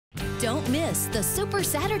Don't miss the Super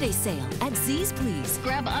Saturday sale at Z's Please.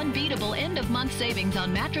 Grab unbeatable end-of-month savings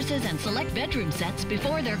on mattresses and select bedroom sets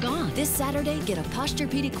before they're gone. This Saturday, get a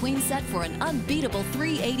Tempur-Pedic queen set for an unbeatable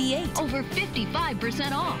 $388. Over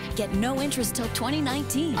 55% off. Get no interest till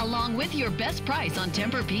 2019. Along with your best price on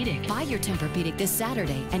Tempur-Pedic. Buy your Tempur-Pedic this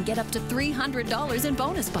Saturday and get up to $300 in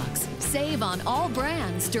bonus bucks. Save on all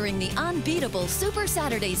brands during the unbeatable Super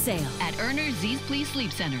Saturday sale at Urner Z's Please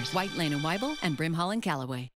Sleep Centers, White Lane and Weibel, and Brimhall and Callaway.